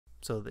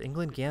So the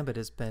Englund Gambit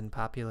has been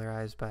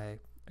popularized by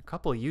a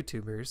couple of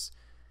YouTubers.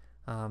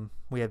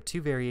 We have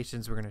two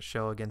variations we're going to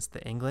show against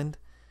the England,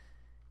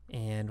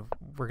 and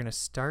we're going to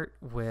start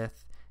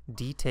with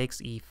d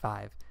takes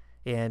e5.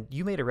 And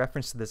you made a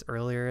reference to this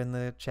earlier in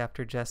the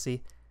chapter,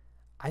 Jesse.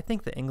 I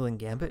think the Englund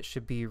Gambit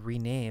should be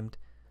renamed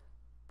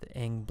the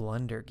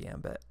Englund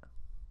Gambit.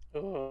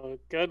 Oh,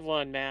 good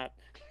one, Matt.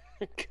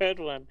 Good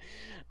one.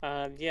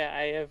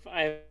 Yeah,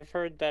 I've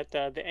heard that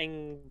the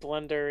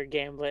Englund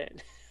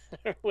Gambit,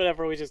 or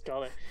whatever we just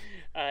call it,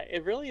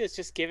 it really is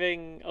just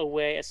giving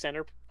away a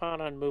center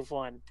pawn on move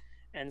one,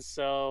 and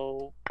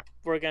so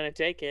we're gonna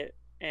take it.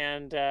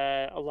 And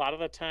a lot of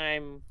the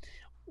time,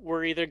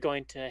 we're either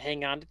going to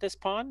hang on to this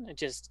pawn and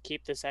just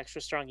keep this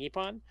extra strong e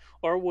pawn,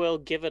 or we'll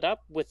give it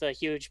up with a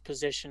huge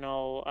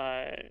positional,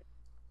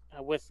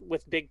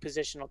 with big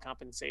positional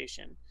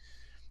compensation.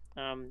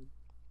 Um,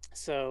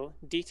 so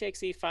d takes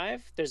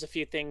e5. There's a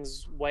few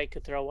things white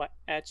could throw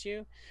at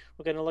you.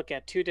 We're going to look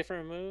at two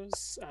different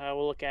moves.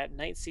 We'll look at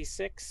knight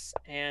c6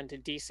 and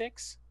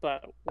d6,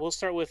 but we'll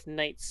start with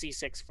knight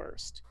c6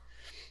 first.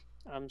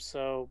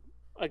 So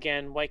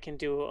again, white can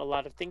do a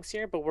lot of things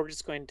here, but we're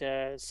just going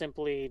to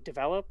simply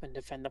develop and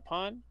defend the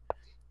pawn.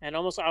 And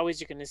almost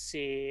always you're going to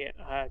see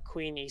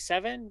queen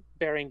e7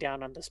 bearing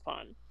down on this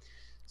pawn.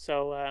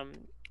 So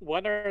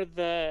what are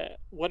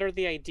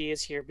the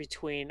ideas here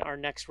between our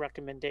next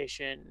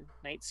recommendation,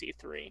 knight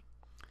c3?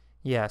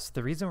 Yes,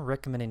 the reason we're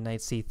recommending knight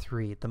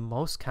c3, the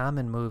most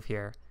common move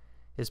here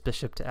is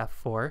bishop to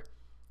f4.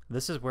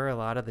 This is where a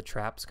lot of the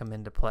traps come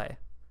into play.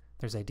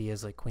 There's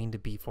ideas like queen to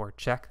b4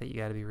 check that you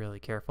got to be really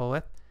careful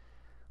with.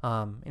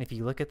 And if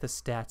you look at the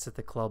stats at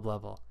the club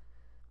level,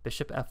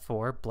 bishop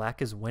f4,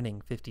 black is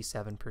winning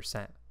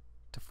 57%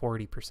 to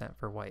 40%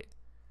 for white.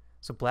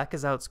 So black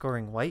is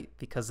outscoring white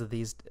because of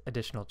these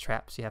additional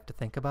traps you have to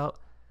think about.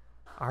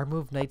 Our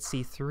move knight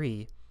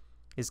c3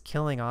 is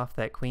killing off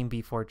that queen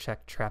b4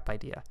 check trap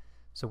idea.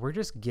 So we're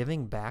just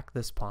giving back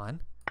this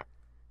pawn.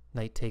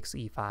 Knight takes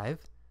e5.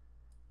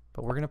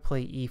 But we're going to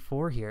play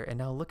e4 here. And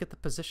now look at the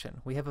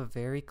position. We have a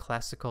very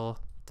classical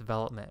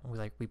development.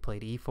 We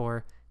played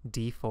e4,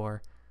 d4,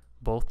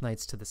 both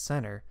knights to the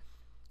center.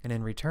 And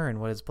in return,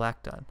 what has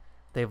black done?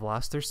 They've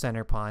lost their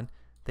center pawn.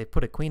 They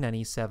put a queen on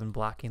e7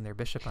 blocking their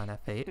bishop on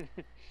f8,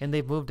 and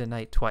they've moved a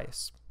knight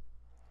twice.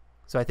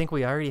 So I think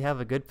we already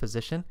have a good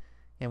position,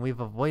 and we've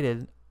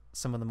avoided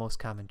some of the most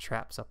common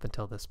traps up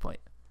until this point.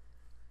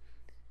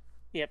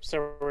 Yep,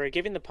 so we're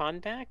giving the pawn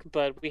back,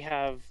 but we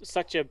have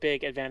such a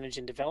big advantage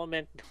in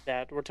development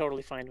that we're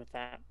totally fine with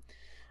that.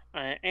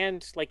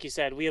 And like you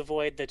said, we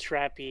avoid the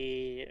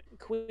trappy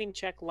queen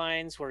check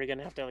lines where you're going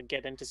to have to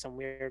get into some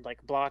weird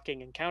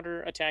blocking and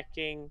counter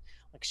attacking,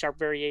 sharp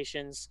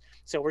variations.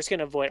 So we're just going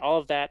to avoid all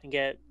of that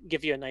and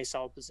give you a nice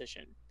solid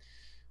position.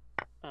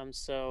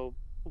 So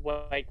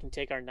white can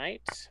take our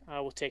knight.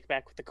 We'll take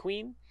back with the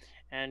queen,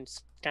 and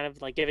kind of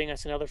giving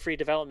us another free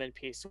development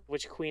piece.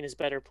 Which queen is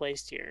better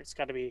placed here? It's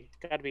got to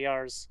be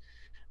ours,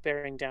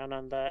 bearing down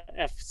on the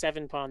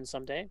f7 pawn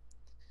someday.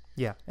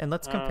 Yeah, and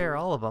let's compare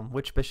all of them.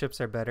 Which bishops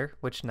are better?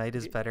 Which knight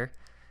is better?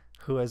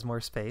 Who has more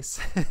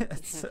space?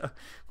 So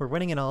we're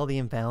winning in all the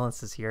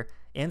imbalances here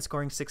and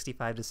scoring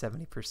 65 to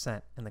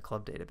 70% in the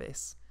club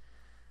database.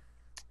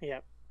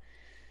 Yeah.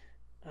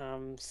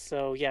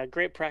 So yeah,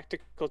 great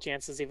practical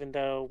chances even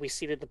though we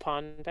ceded the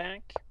pawn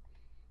back.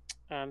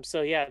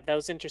 So yeah, that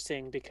was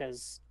interesting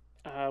because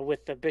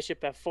with the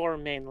bishop f4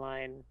 main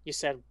line, you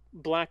said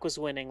black was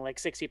winning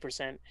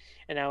 60%,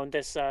 and now in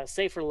this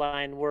safer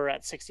line, we're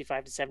at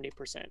 65 to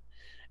 70%.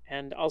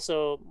 And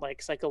also,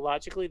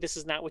 psychologically, this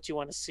is not what you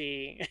want to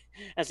see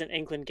as an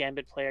Englund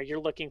Gambit player.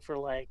 You're looking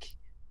for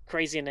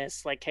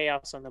craziness,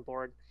 chaos on the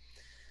board.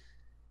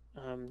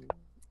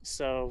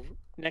 So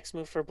next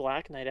move for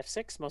black, knight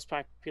f6, most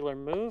popular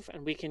move,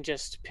 and we can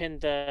just pin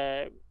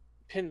the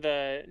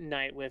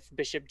knight with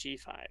bishop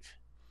g5.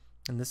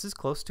 And this is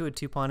close to a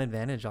 2-pawn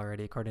advantage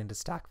already, according to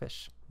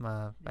Stockfish.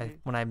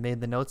 When I made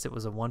the notes, it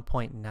was a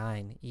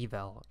 1.9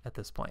 eval at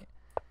this point.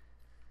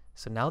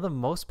 So now the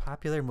most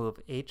popular move,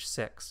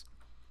 h6.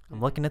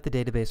 I'm looking at the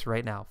database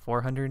right now,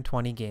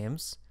 420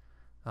 games.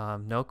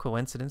 No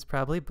coincidence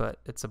probably, but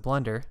it's a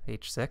blunder,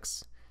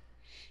 h6.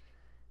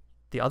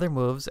 The other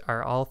moves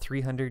are all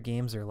 300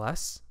 games or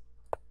less.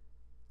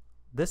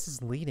 This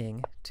is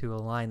leading to a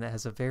line that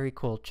has a very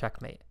cool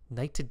checkmate.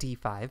 Knight to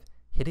d5,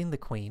 hitting the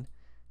queen,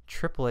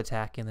 triple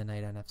attack in the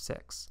knight on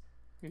f6.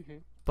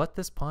 But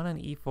this pawn on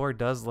e4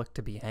 does look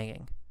to be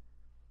hanging.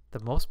 The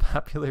most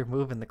popular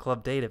move in the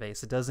club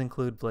database, it does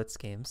include blitz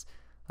games,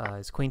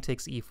 is queen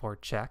takes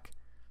e4 check.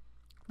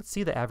 Let's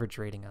see the average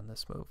rating on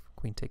this move.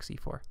 Queen takes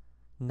e4.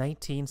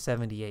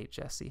 1978,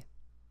 Jesse.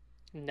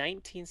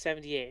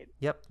 1978.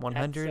 Yep,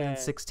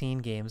 116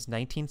 games,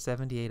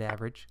 1978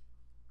 average.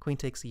 Queen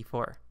takes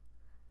e4.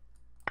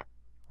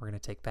 We're going to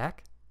take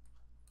back.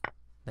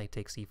 Knight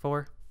takes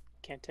e4.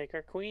 Can't take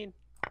our queen.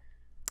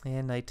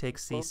 And knight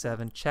takes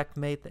c7.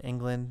 Checkmate, the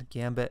Englund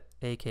Gambit,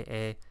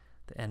 a.k.a.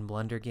 the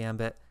Englund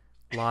Gambit,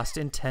 lost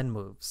in 10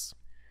 moves.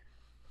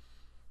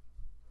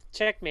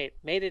 Checkmate.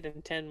 Made it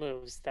in 10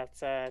 moves.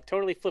 That's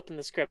totally flipping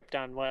the script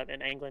on what an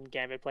Englund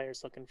Gambit player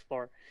is looking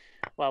for.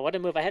 Wow, what a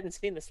move. I hadn't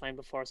seen this line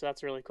before, so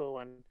that's a really cool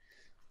one.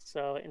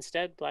 So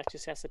instead, black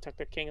just has to tuck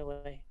their king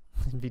away.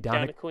 Be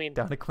down a queen.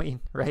 Down a queen,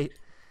 right?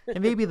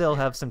 And maybe they'll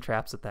have some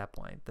traps at that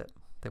point that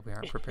we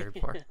aren't prepared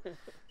for.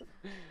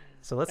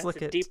 So let's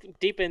look at...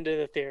 Deep into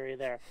the theory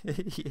there.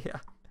 Yeah.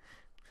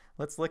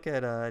 Let's look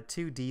at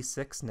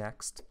 2d6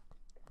 next.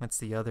 That's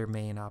the other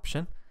main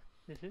option.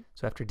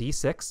 So after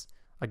d6,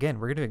 again,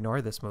 we're going to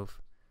ignore this move.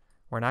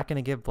 We're not going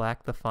to give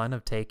black the fun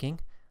of taking,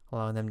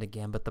 allowing them to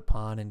gambit the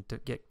pawn and to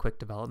get quick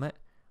development.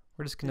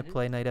 We're just going to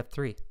play knight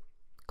f3.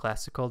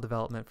 Classical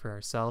development for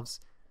ourselves,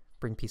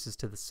 bring pieces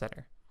to the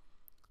center.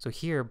 So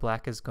here,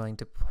 black is going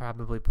to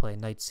probably play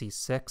knight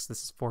c6.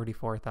 This is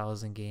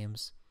 44,000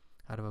 games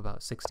out of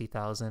about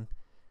 60,000.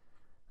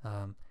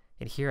 And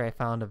here I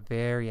found a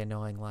very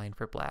annoying line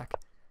for black.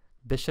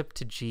 Bishop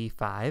to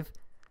g5.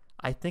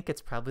 I think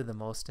it's probably the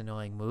most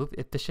annoying move.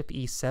 If bishop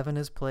e7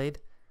 is played,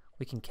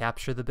 we can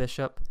capture the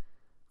bishop.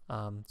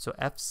 So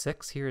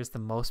f6 here is the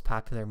most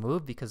popular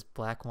move because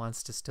black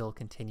wants to still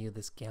continue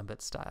this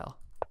gambit style.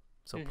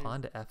 So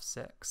pawn to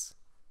f6.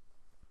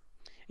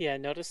 Yeah,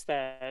 notice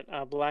that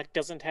black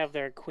doesn't have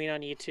their queen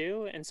on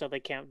e2, and so they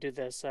can't do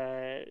this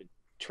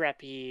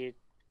trappy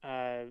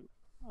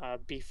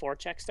b4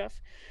 check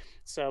stuff.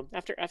 So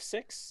after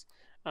f6,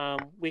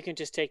 we can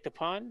just take the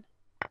pawn.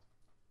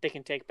 They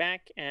can take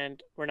back,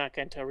 and we're not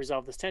going to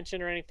resolve this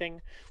tension or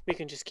anything. We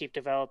can just keep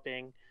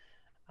developing.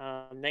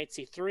 Knight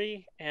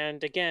c3,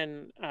 and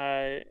again,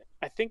 I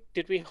think,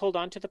 did we hold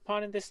on to the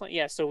pawn in this line?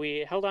 Yeah, so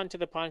we held on to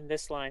the pawn in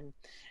this line,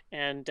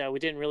 and we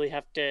didn't really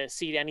have to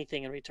cede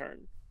anything in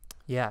return.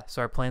 Yeah,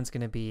 so our plan's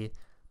going to be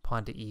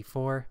pawn to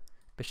e4,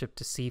 bishop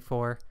to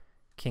c4,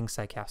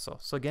 kingside castle.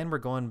 So again, we're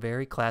going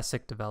very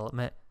classic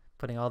development,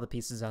 putting all the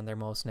pieces on their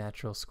most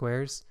natural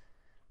squares.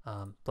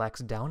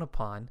 Black's down a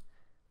pawn.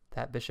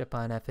 That bishop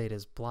on f8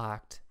 is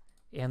blocked,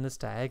 and this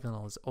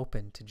diagonal is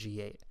open to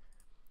g8.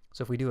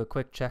 So if we do a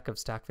quick check of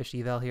Stockfish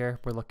eval here,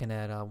 we're looking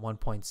at a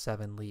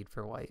 1.7 lead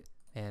for white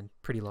and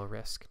pretty low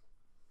risk.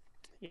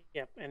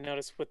 Yep, and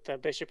notice with the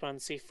bishop on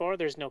c4,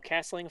 there's no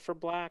castling for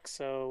black,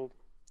 so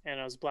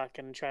is black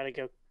going to try to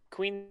go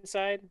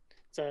queenside?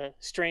 It's a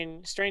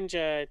strange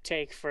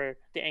take for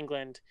the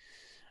England.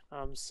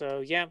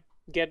 So yeah,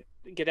 get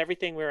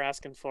everything we were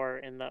asking for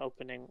in the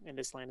opening in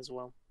this line as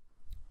well.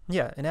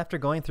 Yeah, and after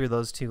going through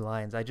those two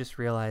lines, I just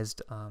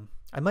realized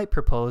I might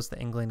propose the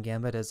Englund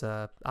Gambit as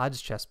a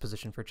odds chess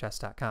position for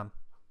chess.com.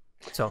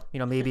 So,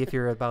 maybe if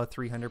you're about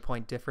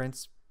 300-point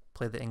difference,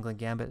 play the Englund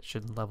Gambit. It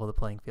should level the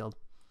playing field.